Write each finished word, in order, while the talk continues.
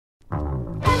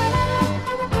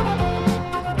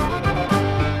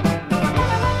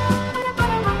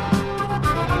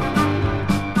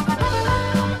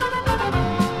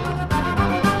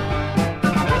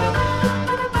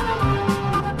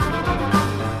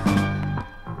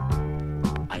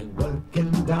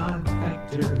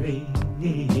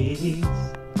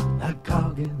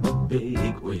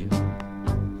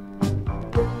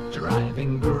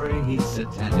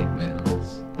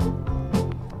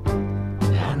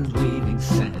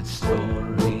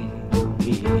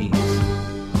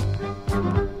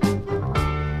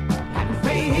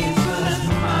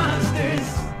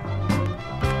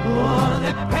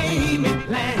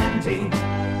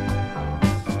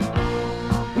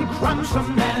from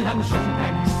some melon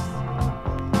champagne,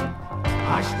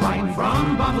 harsh wine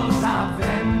from bottles of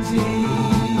empty.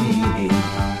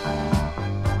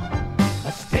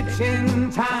 A stitch in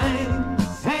time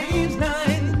saves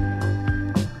nine,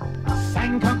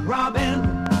 Sancock robin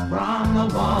from the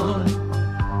wall.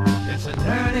 It's an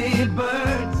early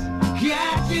bird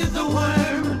catches the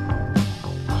worm,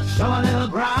 show a little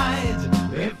bride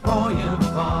before you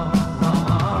fall.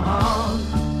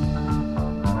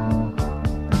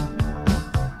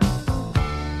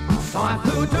 So I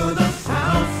flew to the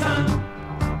south, sun,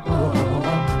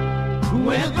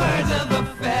 with birds of a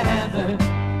feather,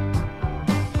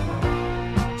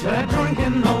 to drink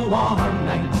in the warm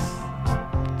nights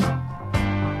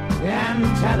and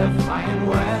terrifying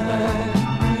weather.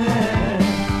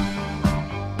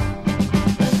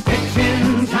 Stitch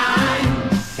in time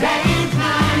saves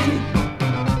nine,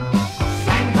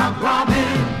 Sancock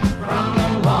robin from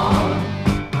the wall.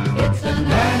 It's an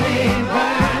early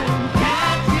bird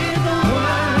catches the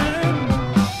worm,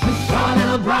 show a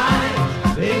little bride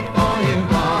before you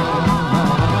fall.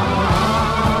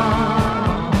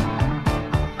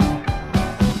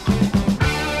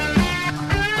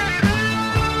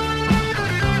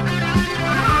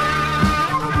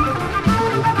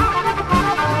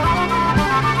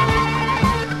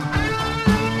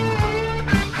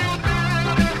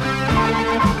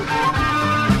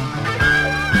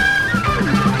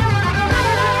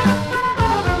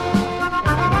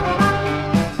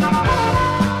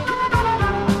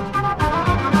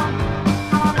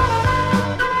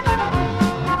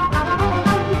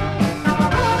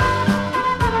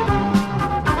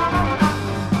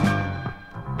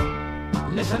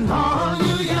 Listen, all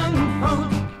you young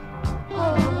folk,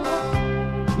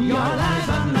 your lives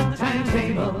on the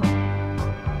timetable,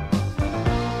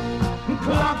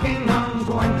 clocking on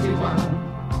 21.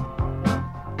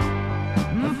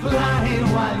 Fly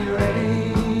while you're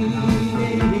able.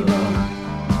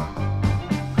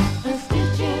 A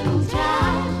stitch in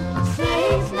time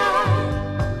saves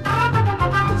nine,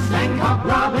 Sancock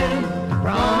robin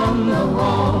from the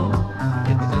wall.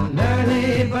 It's an early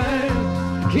bird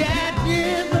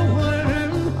catches the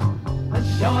worm,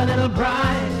 show a little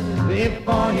bride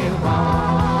before you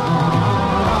fall.